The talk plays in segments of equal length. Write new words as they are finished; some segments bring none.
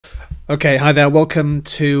Okay, hi there. Welcome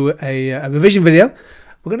to a revision video.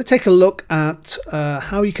 We're going to take a look at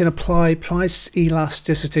how you can apply price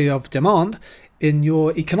elasticity of demand in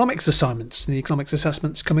your economics assignments, and the economics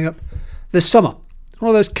assessments coming up this summer. One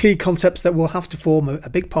of those key concepts that will have to form a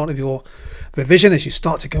big part of your revision as you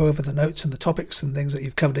start to go over the notes and the topics and things that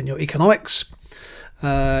you've covered in your economics.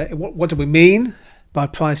 What do we mean by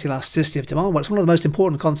price elasticity of demand? Well, it's one of the most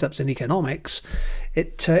important concepts in economics.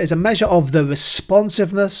 It is a measure of the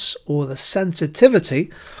responsiveness or the sensitivity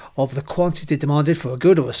of the quantity demanded for a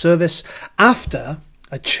good or a service after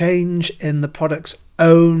a change in the product's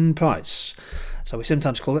own price. So we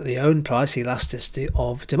sometimes call it the own price elasticity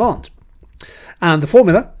of demand. And the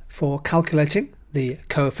formula for calculating the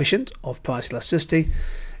coefficient of price elasticity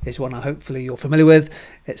is one hopefully you're familiar with.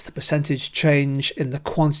 It's the percentage change in the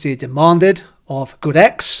quantity demanded of good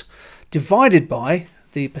X divided by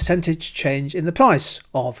the percentage change in the price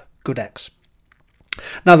of good X.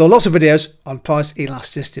 Now, there are lots of videos on price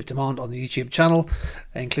elasticity of demand on the YouTube channel,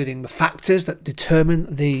 including the factors that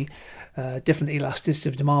determine the different elasticity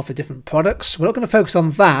of demand for different products. We're not going to focus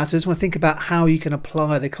on that. I just want to think about how you can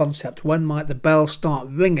apply the concept. When might the bell start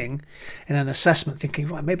ringing in an assessment, thinking,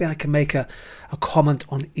 right, maybe I can make a comment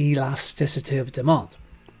on elasticity of demand.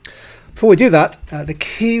 Before we do that, the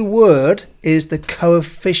key word is the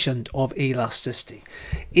coefficient of elasticity.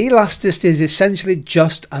 Elasticity is essentially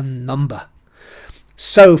just a number.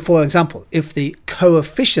 So, for example, if the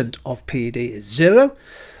coefficient of PED is 0,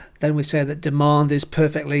 then we say that demand is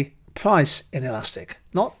perfectly price inelastic.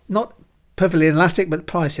 Not perfectly inelastic, but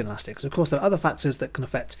price inelastic. Because of course there are other factors that can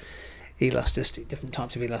affect elasticity, different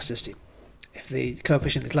types of elasticity. If the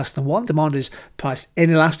coefficient is less than 1, demand is price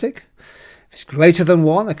inelastic. If it's greater than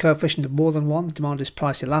 1, a coefficient of more than 1, demand is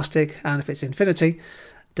price elastic. And if it's infinity,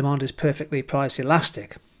 demand is perfectly price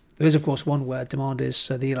elastic. There is of course one where demand is,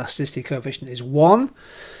 the elasticity coefficient is 1,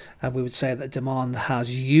 and we would say that demand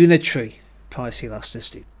has unitary price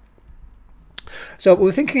elasticity. So we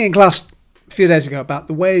were thinking in class a few days ago about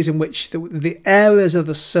the ways in which the areas of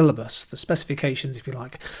the syllabus, the specifications if you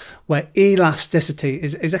like, where elasticity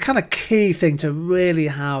is a kind of key thing to really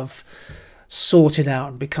have sorted out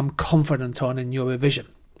and become confident on in your revision.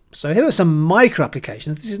 So here are some micro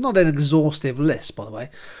applications. This is not an exhaustive list, by the way.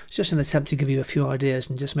 It's just an attempt to give you a few ideas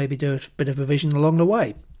and just maybe do a bit of revision along the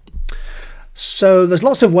way. So there's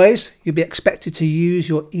lots of ways you'll be expected to use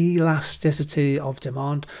your elasticity of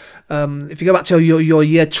demand. If you go back to your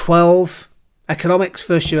year 12 economics,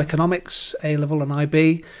 first year economics, A level and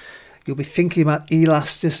IB, you'll be thinking about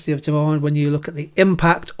elasticity of demand when you look at the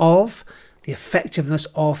impact of the effectiveness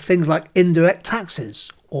of things like indirect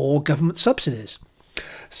taxes or government subsidies.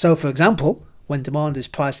 So, for example, when demand is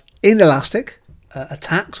price inelastic, a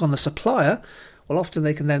tax on the supplier, well, often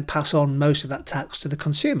they can then pass on most of that tax to the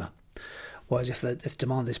consumer. Whereas if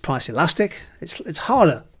demand is price elastic, it's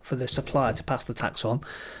harder for the supplier to pass the tax on,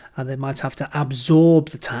 and they might have to absorb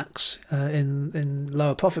the tax in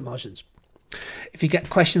lower profit margins. If you get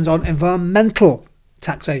questions on environmental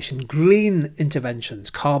taxation, green interventions,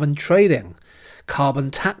 carbon trading, carbon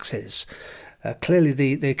taxes,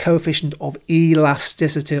 clearly the coefficient of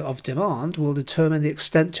elasticity of demand will determine the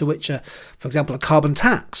extent to which, for example, a carbon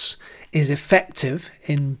tax is effective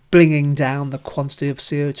in bringing down the quantity of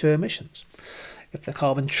CO2 emissions. If the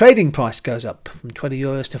carbon trading price goes up from 20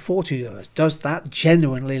 euros to 40 euros, does that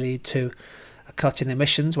genuinely lead to a cut in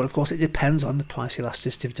emissions? Well, of course, it depends on the price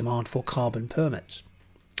elasticity of demand for carbon permits.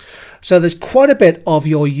 So there's quite a bit of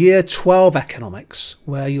your year 12 economics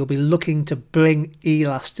where you'll be looking to bring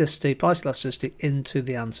elasticity, price elasticity into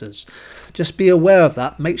the answers. Just be aware of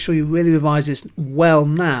that. Make sure you really revise this well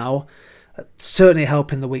now. Certainly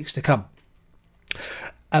help in the weeks to come.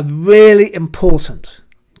 A really important,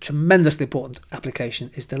 tremendously important application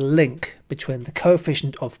is the link between the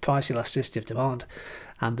coefficient of price elasticity of demand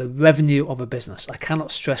and the revenue of a business. I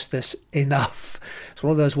cannot stress this enough. It's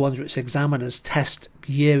one of those ones which examiners test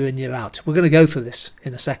year in, year out. We're going to go through this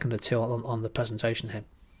in a second or two on the presentation here.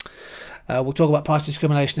 We'll talk about price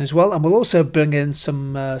discrimination as well, and we'll also bring in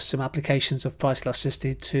some applications of price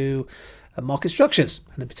elasticity to market structures,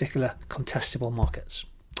 and in particular contestable markets.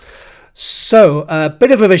 So a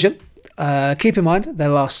bit of revision. Keep in mind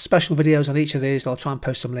there are special videos on each of these. I'll try and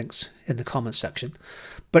post some links in the comments section.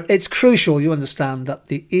 But it's crucial you understand that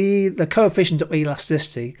the coefficient of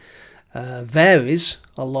elasticity varies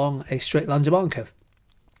along a straight line demand curve.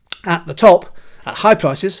 At the top, at high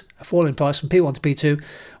prices, a fall in price from P1 to P2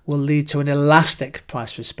 will lead to an elastic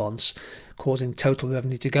price response, causing total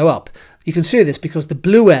revenue to go up. You can see this because the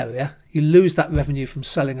blue area, you lose that revenue from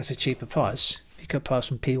selling at a cheaper price. You cut price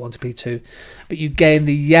from P1 to P2, but you gain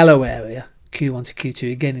the yellow area, Q1 to Q2.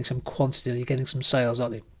 You're gaining some quantity, you're getting some sales,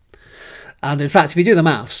 aren't you? And in fact, if you do the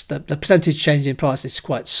maths, the percentage change in price is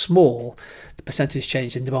quite small, the percentage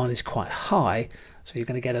change in demand is quite high, so you're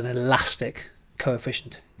going to get an elastic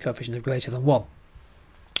coefficient of greater than 1.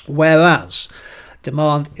 Whereas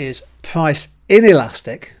demand is price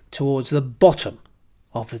inelastic towards the bottom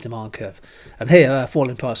of the demand curve. And here, a fall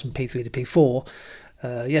in price from P3 to P4,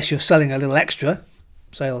 yes, you're selling a little extra,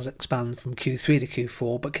 sales expand from Q3 to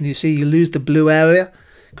Q4, but can you see you lose the blue area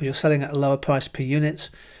because you're selling at a lower price per unit?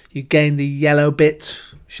 You gain the yellow bit,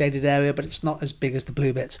 shaded area, but it's not as big as the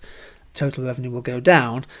blue bit. Total revenue will go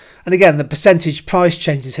down. And again, the percentage price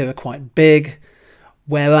changes here are quite big,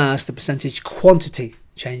 whereas the percentage quantity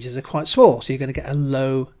changes are quite small. So you're going to get a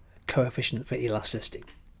low coefficient for elasticity.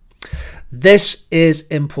 This is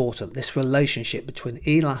important, this relationship between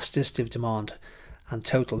elasticity of demand and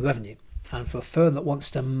total revenue. And for a firm that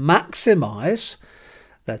wants to maximize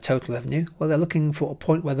their total revenue, well, they're looking for a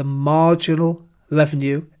point where the marginal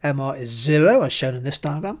revenue MR is 0, as shown in this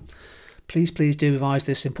diagram. Please do revise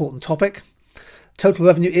this important topic. Total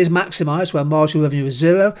revenue is maximized where marginal revenue is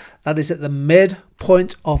 0. That is at the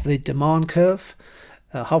midpoint of the demand curve,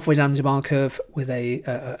 halfway down the demand curve, with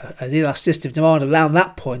an elasticity of demand around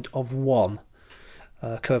that point of 1,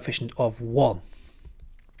 coefficient of 1.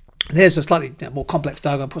 And here's a slightly more complex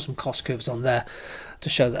diagram. Put some cost curves on there to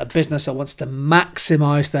show that a business that wants to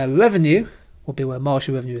maximize their revenue will be where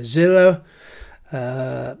marginal revenue is 0.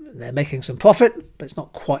 They're making some profit, but it's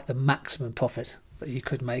not quite the maximum profit that you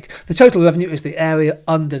could make. The total revenue is the area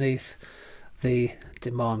underneath the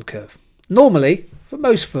demand curve. Normally, for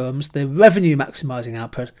most firms, the revenue maximizing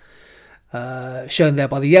output, shown there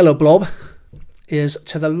by the yellow blob, is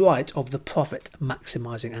to the right of the profit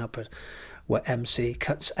maximizing output, where MC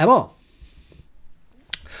cuts MR.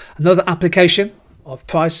 Another application of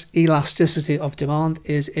price elasticity of demand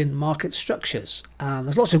is in market structures, and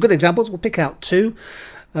there's lots of good examples. We'll pick out 2.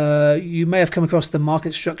 You may have come across the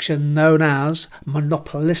market structure known as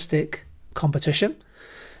monopolistic competition.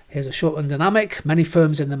 Here's a short-run dynamic. Many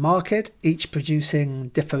firms in the market, each producing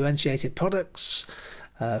differentiated products,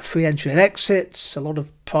 free entry and exits, a lot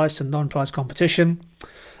of price and non-price competition.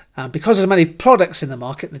 And because there's many products in the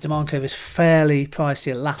market, the demand curve is fairly price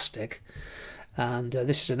elastic, and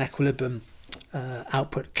this is an equilibrium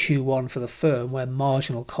output Q1 for the firm where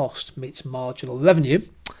marginal cost meets marginal revenue.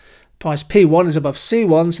 Price P1 is above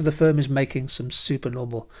C1, so the firm is making some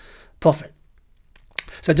supernormal profit.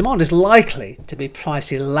 So demand is likely to be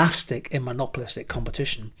price elastic in monopolistic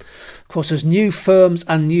competition. Of course, as new firms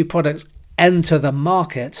and new products enter the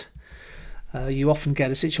market, you often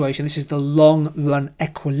get a situation, this is the long run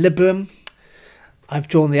equilibrium. I've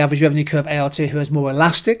drawn the average revenue curve ART here as more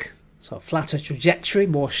elastic, so a flatter trajectory,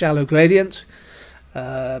 more shallow gradient,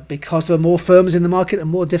 because there are more firms in the market and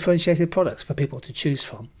more differentiated products for people to choose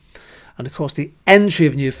from. And of course, the entry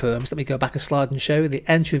of new firms, let me go back a slide and show you, the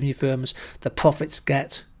entry of new firms, the profits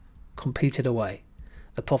get competed away.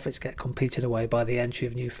 The profits get competed away by the entry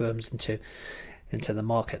of new firms into the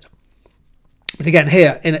market. But again,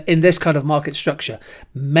 here, in this kind of market structure,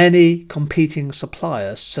 many competing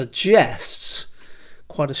suppliers suggests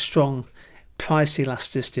quite a strong price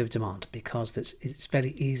elasticity of demand, because it's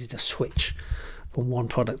very easy to switch from one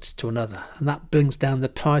product to another, and that brings down the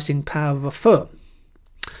pricing power of a firm.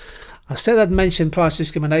 I said I'd mention price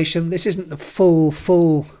discrimination. This isn't the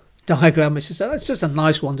full diagram. It's just a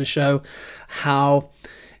nice one to show how,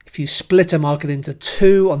 if you split a market into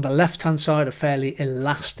 2, on the left hand side a fairly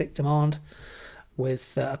elastic demand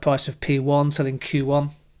with a price of P1 selling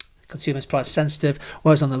Q1, consumers price sensitive,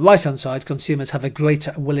 whereas on the right hand side consumers have a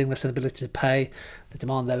greater willingness and ability to pay. The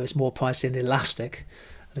demand there is more price inelastic,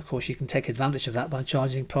 and of course you can take advantage of that by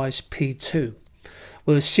charging price P2.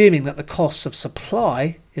 We're assuming that the costs of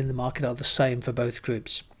supply in the market are the same for both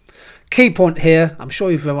groups. Key point here, I'm sure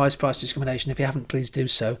you've revised price discrimination. If you haven't, please do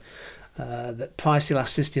so. That price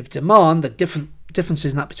elasticity of demand, the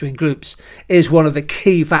differences in that between groups, is one of the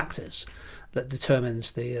key factors that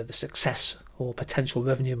determines the success or potential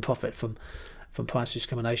revenue and profit from price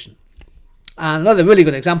discrimination. And another really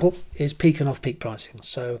good example is peak and off-peak pricing.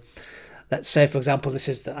 So let's say, for example, this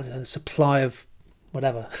is the supply of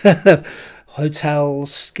whatever,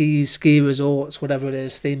 hotels, ski resorts, whatever it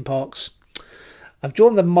is, theme parks. I've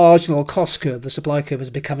drawn the marginal cost curve. The supply curve is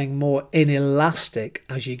becoming more inelastic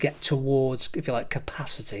as you get towards, if you like,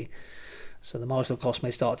 capacity. So the marginal cost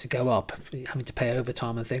may start to go up, having to pay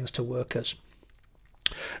overtime and things to workers.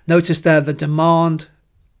 Notice there the demand,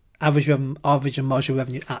 average and marginal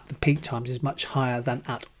revenue at the peak times is much higher than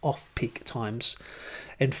at off-peak times.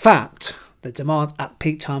 In fact, the demand at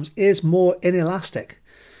peak times is more inelastic.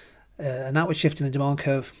 An outward shift in the demand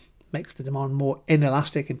curve makes the demand more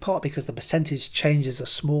inelastic, in part because the percentage changes are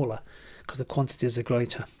smaller because the quantities are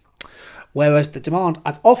greater. Whereas the demand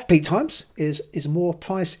at off-peak times is more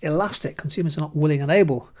price elastic. Consumers are not willing and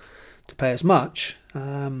able to pay as much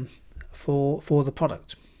for the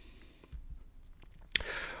product.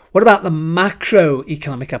 What about the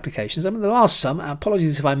macroeconomic applications? I mean, there are some.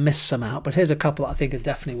 Apologies if I missed some out, but here's a couple that I think are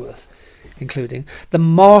definitely worth including. The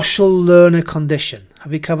Marshall-Lerner condition.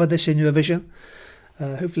 Have you covered this in your revision?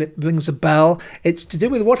 Hopefully it rings a bell. It's to do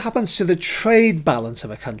with what happens to the trade balance of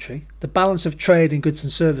a country, the balance of trade in goods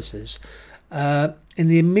and services, in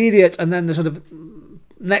the immediate and then the sort of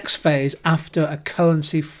next phase after a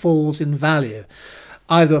currency falls in value.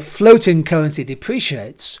 Either a floating currency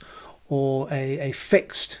depreciates or a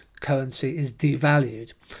fixed currency is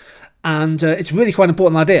devalued. And it's really quite an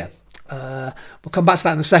important idea. We'll come back to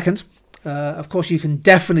that in a second. Of course, you can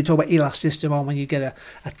definitely talk about elasticity when you get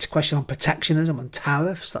a question on protectionism, on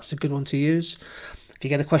tariffs. That's a good one to use. If you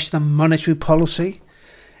get a question on monetary policy,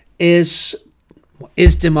 is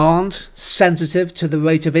demand sensitive to the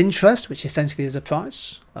rate of interest, which essentially is a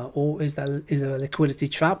price, or is there a liquidity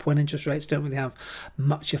trap when interest rates don't really have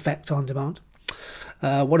much effect on demand?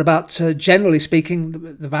 What about, generally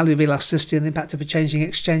speaking, the value of elasticity and the impact of a changing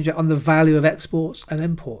exchange rate on the value of exports and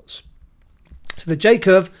imports? So the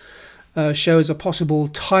J-curve shows a possible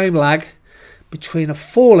time lag between a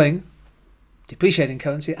falling, depreciating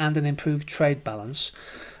currency and an improved trade balance.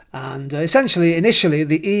 And essentially, initially,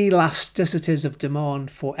 the elasticities of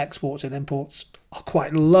demand for exports and imports are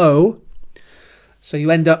quite low. So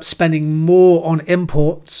you end up spending more on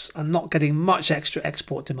imports and not getting much extra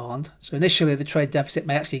export demand. So initially, the trade deficit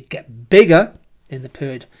may actually get bigger in the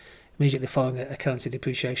period immediately following a currency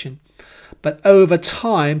depreciation. But over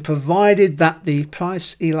time, provided that the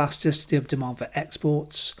price elasticity of demand for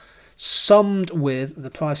exports summed with the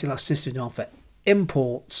price elasticity of demand for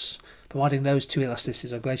imports, providing those two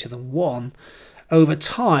elasticities are greater than 1, over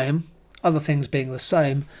time, other things being the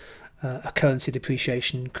same, a currency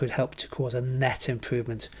depreciation could help to cause a net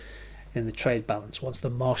improvement in the trade balance once the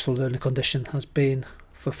Marshall-Lerner condition has been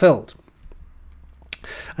fulfilled.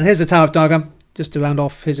 And here's a tariff diagram. Just to round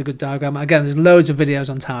off, here's a good diagram. Again, there's loads of videos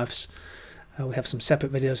on tariffs. We have some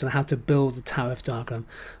separate videos on how to build the tariff diagram.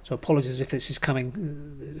 So apologies if this is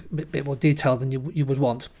coming a bit more detailed than you would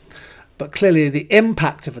want. But clearly the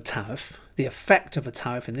impact of a tariff, the effect of a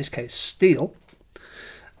tariff, in this case steel,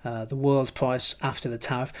 the world price after the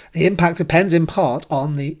tariff, the impact depends in part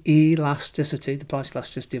on the elasticity, the price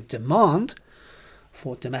elasticity of demand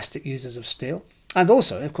for domestic users of steel. And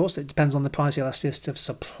also, of course, it depends on the price elasticity of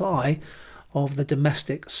supply of the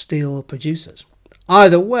domestic steel producers.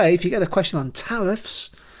 Either way, if you get a question on tariffs,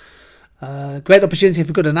 great opportunity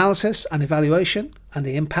for good analysis and evaluation, and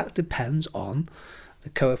the impact depends on the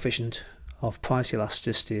coefficient of price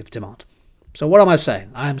elasticity of demand. So what am I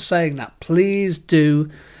saying? I am saying that please do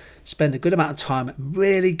spend a good amount of time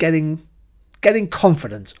really getting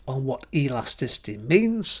confident on what elasticity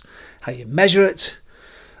means, how you measure it,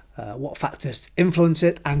 what factors influence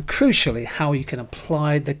it, and crucially how you can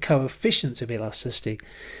apply the coefficients of elasticity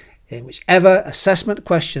in whichever assessment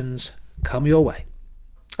questions come your way.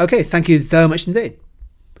 Okay, thank you very much indeed.